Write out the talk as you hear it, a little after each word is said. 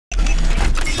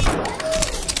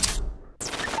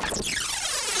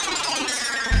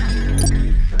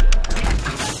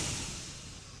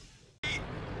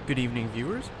Good evening,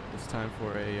 viewers. It's time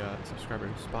for a subscriber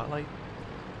spotlight.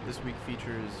 This week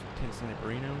features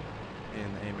Tanksniperino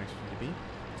in the AMX 50B.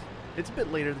 It's a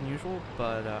bit later than usual,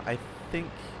 but I think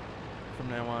from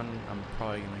now on I'm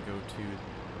probably going to go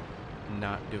to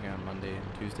not doing it on Monday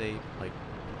and Tuesday, like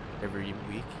every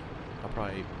week. I'll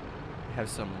probably have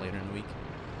some later in the week.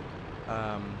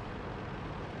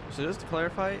 So just to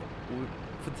clarify,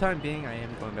 for the time being I am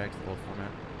going back to the old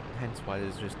format, hence why it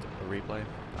is just a replay.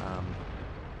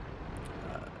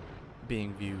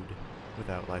 Being viewed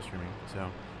without live streaming, so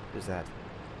there's that.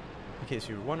 In case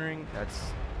you were wondering,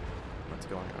 that's what's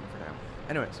going on for now.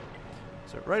 Anyways,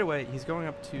 so right away he's going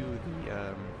up to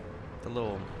the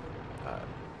little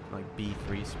like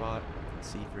B3 spot,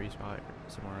 C3 spot,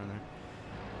 somewhere around there.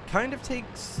 Kind of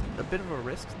takes a bit of a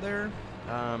risk there.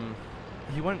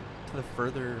 He went to the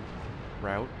further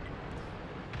route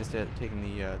instead of taking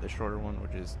the shorter one,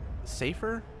 which is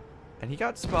safer. And he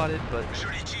got spotted, but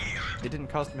it didn't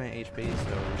cost him any HP,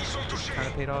 so it kind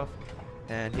of paid off.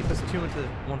 And he puts 2 into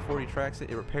 140, tracks it,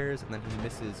 it repairs, and then he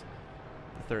misses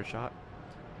the third shot.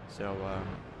 So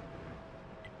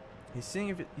he's seeing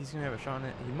if he's going to have a shot on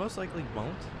it. He most likely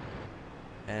won't.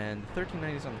 And the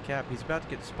 1390 is on the cap. He's about to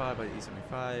get spotted by the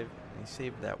E75, and he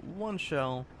saved that one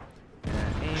shell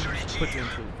and aims, puts it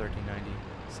into the 1390,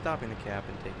 stopping the cap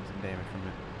and taking some damage from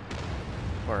it,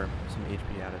 or some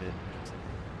HP out of it.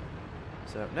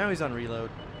 So now he's on reload,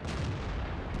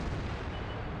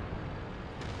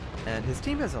 and his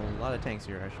team has a lot of tanks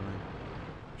here actually,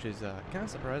 which is kind of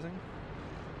surprising.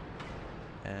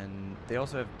 And they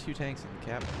also have 2 tanks in the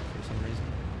cap for some reason,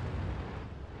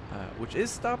 which is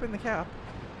stopping the cap,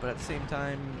 but at the same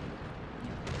time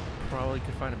you probably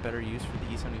could find a better use for the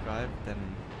E75 than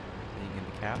being in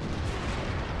the cap.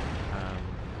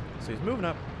 So he's moving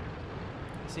up,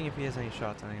 seeing if he has any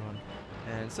shots on anyone,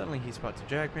 and suddenly he spots a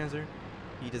Jagdpanzer.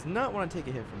 He does not want to take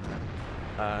a hit from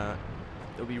that.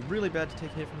 It would be really bad to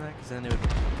take a hit from that, because then it would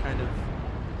kind of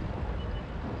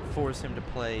force him to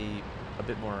play a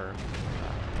bit more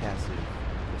passive,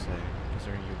 per se,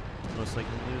 considering you most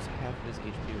likely lose half of his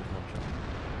HP with one shot.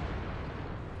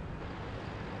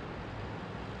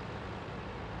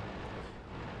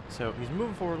 So he's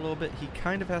moving forward a little bit. He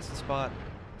kind of has to spot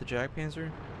the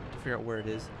Jagdpanzer to figure out where it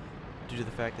is, due to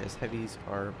the fact that his heavies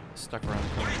are stuck around the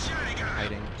corner,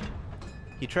 hiding.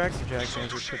 He tracks the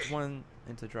Jagdpanzer, puts 1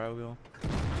 into the dry wheel,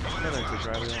 another into the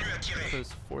dry wheel,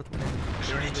 puts 4th one in.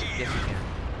 Can he get it? Yes, he can.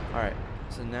 Alright,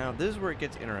 so now this is where it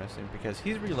gets interesting, because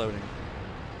he's reloading,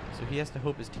 so he has to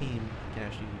hope his team can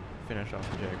actually finish off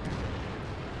the Jagdpanzer.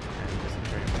 And the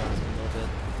Centurion bounces him a little bit.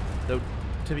 Though,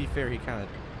 to be fair, he kind of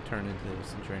turned into the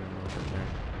Centurion a little bit there.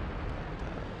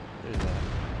 There's that.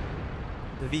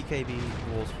 The VKB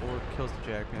rolls forward, kills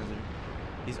the Jagdpanzer.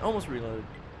 He's almost reloaded.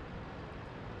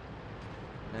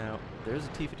 Now, there's a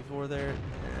T-54 there,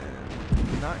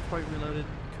 and not quite reloaded.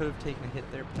 Could have taken a hit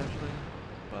there potentially,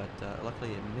 but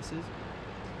luckily it misses.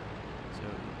 So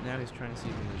now he's trying to see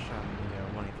if there's a shot in the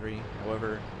 183.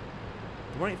 However,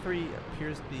 the 183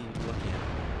 appears to be looking at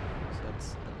him, so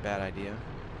that's a bad idea,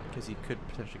 because he could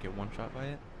potentially get one shot by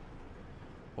it,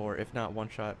 or if not one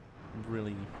shot,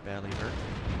 really badly hurt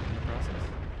in the process.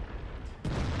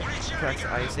 Tracks the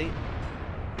IS-8.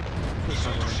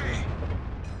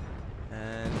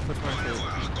 And puts one into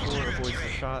T4, avoids the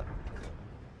shot,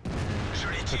 and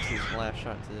puts his last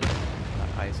shot to the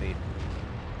IS-8,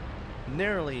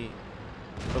 narrowly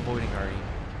avoiding RE,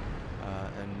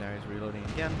 and now he's reloading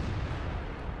again.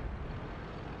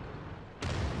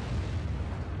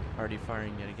 Already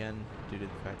firing yet again due to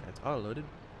the fact that it's auto-loaded,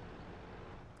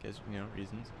 because, you know,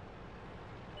 reasons.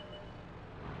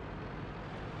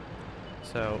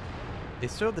 So, they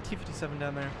still have the T-57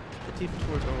 down there, the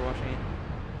T-54 is overwatching it.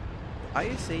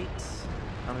 IS-8,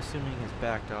 I'm assuming, has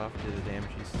backed off due to the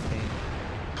damage he sustained.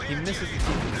 He misses the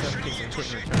T-57,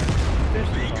 takes a hit in return.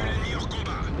 He finishes the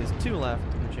ball. There's 2 left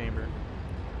in the chamber.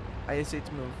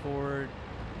 IS-8's moving forward,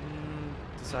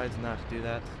 decides not to do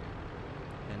that.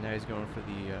 And now he's going for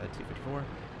the T-54.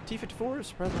 T-54,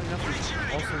 surprisingly enough, is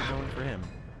also going for him.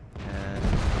 And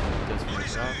does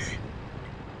finish it off.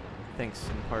 Thanks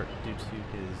in part due to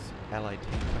his allied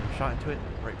team putting a shot into it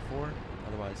right before.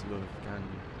 Otherwise, he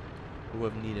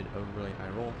would have needed a really high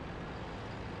roll.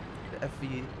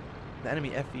 The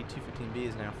enemy FV-215B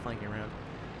is now flanking around,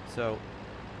 so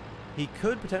he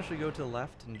could potentially go to the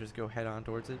left and just go head on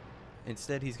towards it.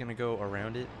 Instead, he's going to go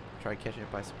around it, try catching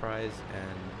it by surprise,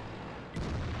 and,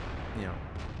 you know,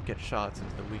 get shots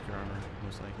into the weaker armor,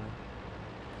 most likely.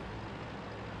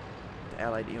 The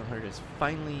allied E-100 is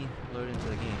finally loaded into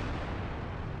the game.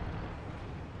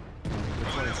 The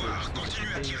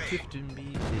 15B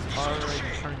is already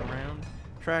turning around,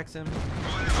 tracks him,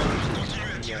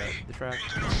 the track,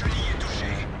 and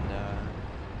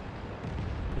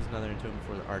puts another into him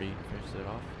before the Artie finishes it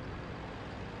off.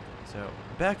 So,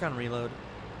 back on reload.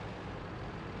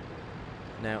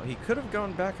 Now, he could have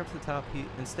gone back up to the top.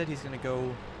 Instead, he's going to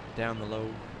go down the low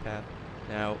path.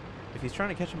 Now, if he's trying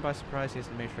to catch him by surprise, he has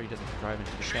to make sure he doesn't drive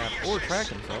into the cap or track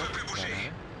himself. For that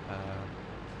matter.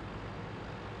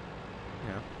 You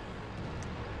know,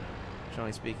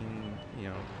 generally speaking, you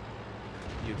know,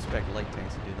 you expect light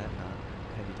tanks to do that, not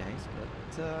heavy tanks. But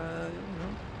you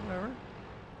know, whatever.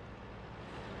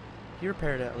 He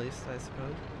repaired it at least, I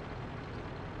suppose.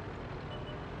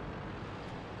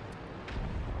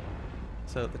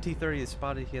 So the T-30 is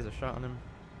spotted. He has a shot on him.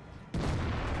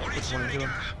 Puts one into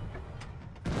him.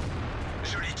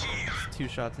 2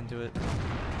 shots into it.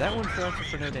 That one shot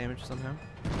for no damage somehow.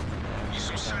 And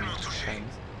so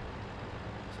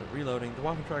reloading. The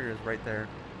Waffentrager is right there.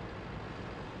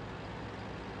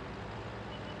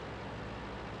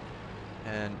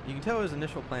 And you can tell his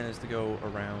initial plan is to go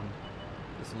around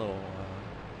this little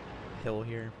hill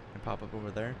here and pop up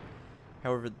over there.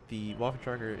 However, the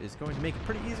Waffentrager is going to make it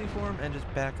pretty easy for him and just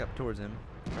back up towards him,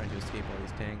 trying to escape all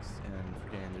these tanks, and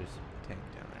forgetting there's a tank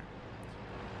down there.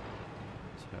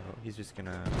 So he's just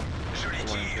gonna put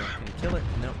one into him. Can he kill it?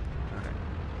 Nope. Alright.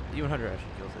 The U-100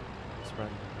 actually kills it.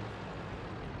 Surprisingly.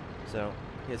 So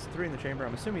he has 3 in the chamber.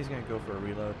 I'm assuming he's gonna go for a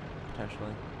reload,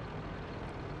 potentially.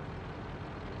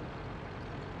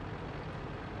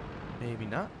 Maybe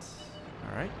not.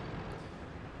 Alright.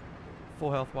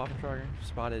 Full health Waffentrager,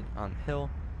 spotted on the hill.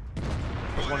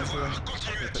 Put 1 into him,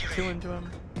 put 2 into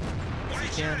him, if he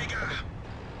can.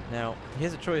 Now, he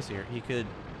has a choice here. He could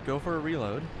go for a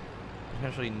reload,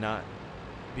 potentially not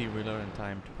be reloaded in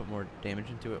time to put more damage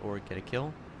into it or get a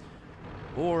kill.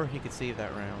 Or he could save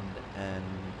that round and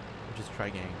just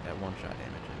try getting that 1-shot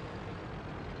damage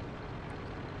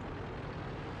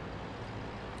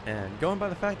in. And going by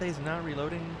the fact that he's not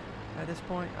reloading at this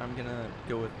point, I'm gonna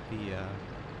go with the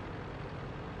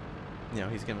you know,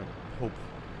 he's gonna hope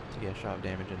to get a shot of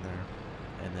damage in there,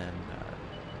 and then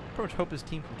pretty much hope his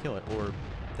team can kill it, or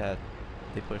that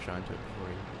they push onto it before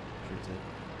he shoots it.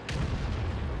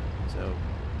 So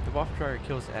the Waffentrager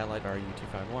kills the allied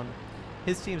RU-251.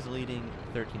 His team's leading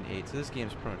 13-8, so this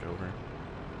game's pretty much over.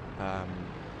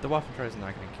 The Waffentrager's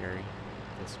not gonna carry.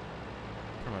 That's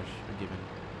pretty much a given.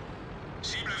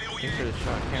 Looking for the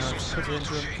shot count, puts it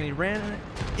into him. Can he ran in it?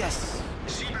 Yes!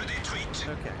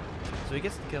 Okay, so he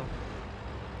gets the kill.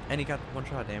 And he got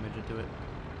 1-shot damage into it.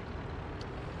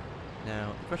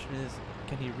 Now, the question is,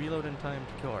 can he reload in time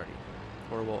to kill Artie?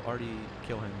 Or will Artie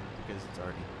kill him because it's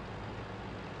Artie?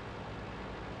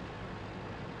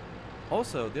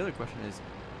 Also, the other question is,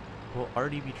 will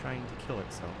Artie be trying to kill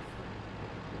itself?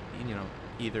 You know,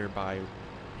 either by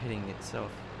hitting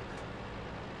itself,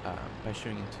 by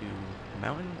shooting into a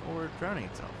mountain, or drowning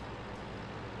itself.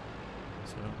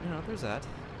 So, you know, there's that.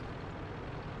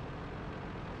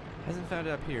 Hasn't found it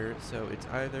up here, so it's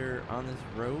either on this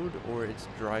road or it's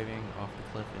driving off the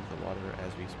cliff into the water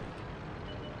as we speak.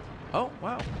 Oh,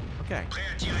 wow. Okay.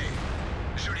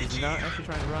 He's not actually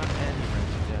trying to run, and he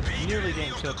runs to death. Nearly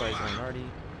getting killed by his own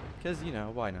Artie, because, you know,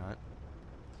 why not?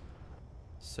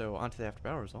 So, on to the after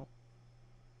battle result.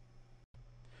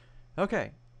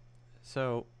 Okay.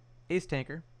 So, Ace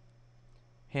Tanker,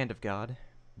 Hand of God,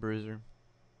 Bruiser,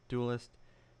 Duelist,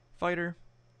 Fighter,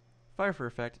 Fire for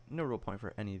Effect, no real point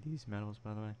for any of these medals,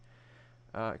 by the way.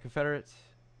 Confederate,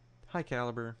 High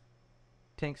Caliber,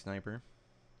 Tank Sniper,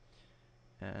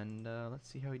 and let's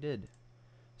see how he did.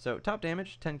 So, top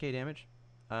damage, 10k damage,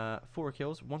 4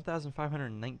 kills,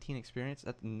 1,519 experience.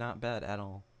 That's not bad at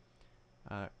all.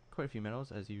 Quite a few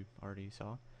medals, as you already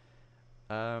saw.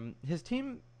 His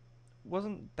team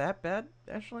wasn't that bad,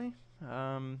 actually.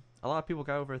 A lot of people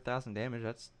got over 1,000 damage.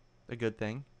 That's a good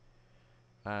thing.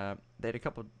 They had a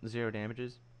couple 0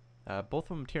 damages. Both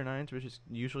of them tier 9s, which is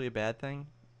usually a bad thing.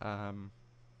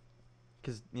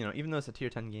 Because, you know, even though it's a tier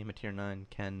 10 game, a tier 9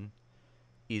 can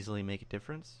easily make a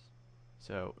difference.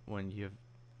 So, when you have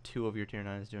 2 of your tier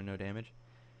 9s doing no damage,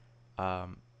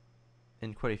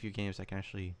 in quite a few games that can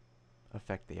actually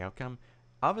affect the outcome.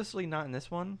 Obviously not in this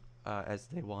one, as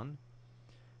they won.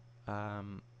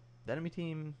 The enemy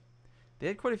team, they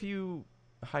had quite a few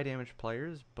high damage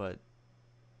players, but,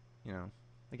 you know,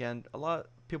 again, a lot of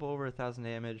people over 1,000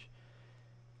 damage,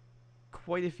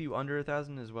 quite a few under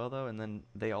 1,000 as well, though, and then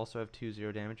they also have 2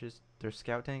 0 damages. They're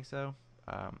scout tanks, though.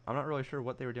 I'm not really sure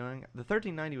what they were doing. The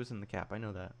 1390 was in the cap, I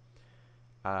know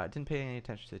that. Didn't pay any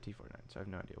attention to the T49, so I have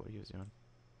no idea what he was doing.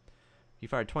 He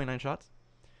fired 29 shots,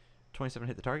 27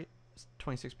 hit the target,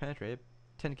 26 penetrated,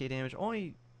 10k damage,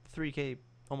 only 3k,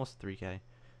 almost 3k.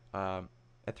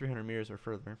 at 300 meters or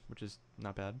further, which is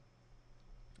not bad.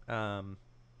 I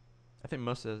think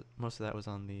most of that was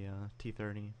on the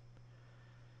T30.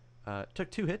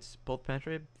 Took 2 hits, both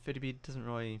penetrated. 50B doesn't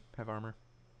really have armor.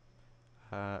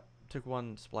 Took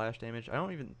 1 splash damage. I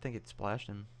don't even think it splashed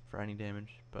him for any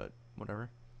damage, but whatever.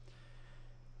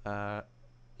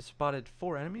 Spotted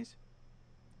 4 enemies.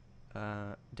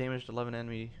 Damaged 11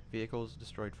 enemy vehicles,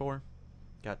 destroyed 4.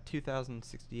 Got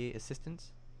 2,068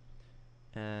 assistance.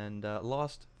 And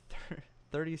lost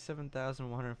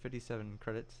 37,157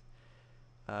 credits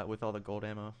with all the gold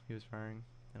ammo he was firing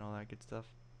and all that good stuff.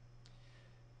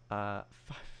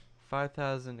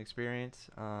 5,000 experience,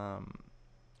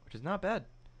 which is not bad.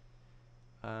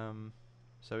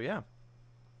 So yeah,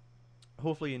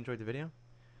 hopefully you enjoyed the video.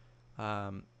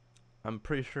 I'm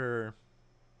pretty sure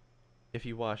if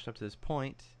you watched up to this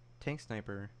point, Tank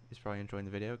Sniper is probably enjoying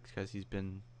the video because he's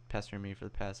been pestering me for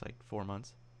the past like 4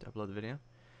 months to upload the video.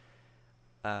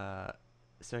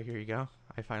 So here you go.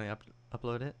 I finally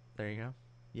upload it. There you go.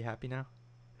 You happy now?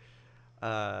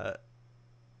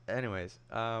 Anyways,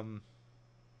 so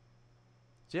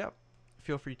yeah,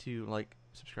 feel free to like,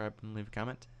 subscribe, and leave a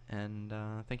comment, and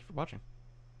thank you for watching.